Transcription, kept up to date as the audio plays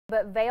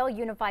But Vail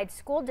Unified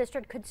School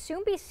District could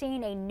soon be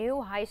seeing a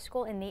new high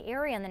school in the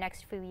area in the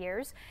next few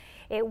years.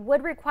 It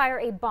would require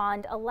a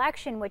bond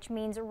election, which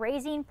means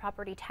raising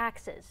property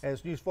taxes.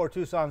 As News 4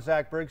 Tucson's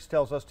Zach Briggs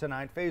tells us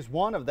tonight, phase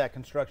 1 of that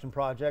construction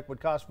project would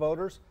cost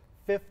voters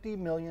 $50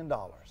 million.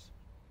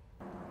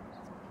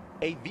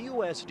 A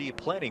VUSD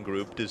planning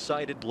group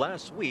decided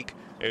last week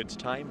it's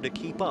time to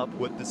keep up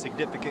with the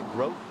significant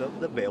growth of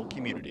the Vail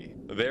community.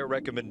 Their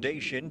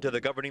recommendation to the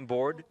governing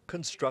board: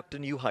 construct a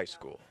new high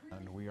school.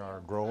 And we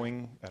are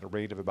growing at a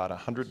rate of about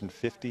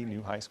 150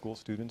 new high school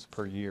students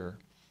per year.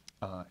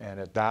 And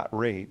at that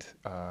rate,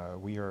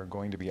 we are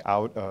going to be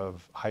out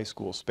of high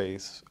school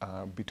space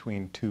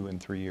between 2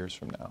 and 3 years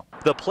from now.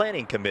 The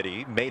planning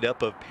committee, made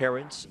up of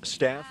parents,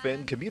 staff,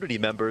 and community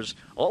members,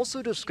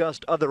 also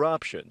discussed other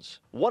options.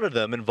 One of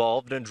them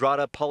involved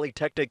Andrada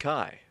Polytechnic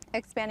High.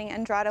 Expanding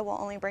Andrada will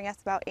only bring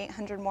us about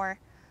 800 more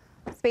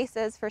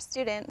spaces for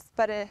students,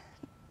 but a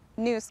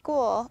new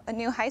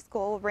high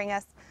school will bring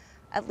us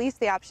at least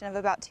the option of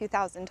about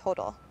 2,000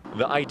 total.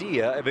 The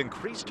idea of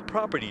increased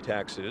property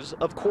taxes,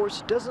 of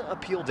course, doesn't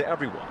appeal to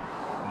everyone.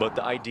 But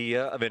the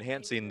idea of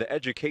enhancing the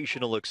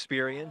educational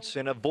experience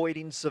and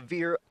avoiding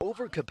severe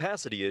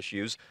overcapacity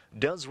issues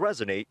does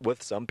resonate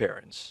with some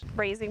parents.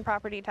 Raising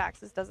property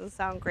taxes doesn't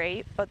sound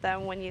great, but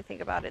then when you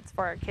think about it, it's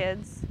for our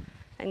kids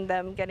and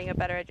them getting a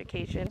better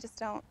education. I just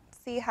don't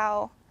see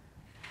how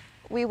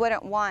we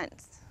wouldn't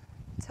want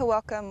to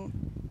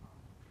welcome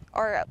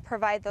or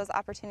provide those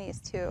opportunities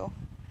to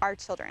our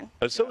children.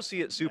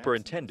 Associate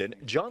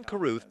Superintendent John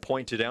Carruth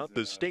pointed out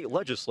the state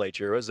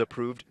legislature has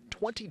approved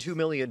 $22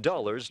 million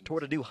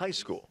toward a new high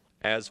school.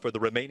 As for the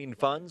remaining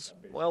funds,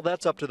 well,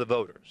 that's up to the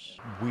voters.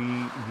 We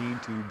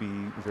need to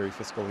be very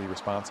fiscally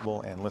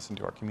responsible and listen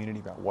to our community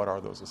about what are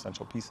those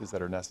essential pieces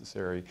that are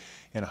necessary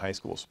in a high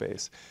school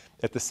space.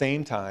 At the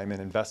same time, an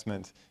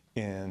investment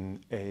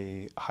in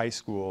a high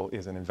school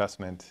is an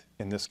investment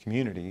in this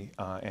community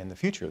and the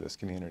future of this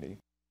community.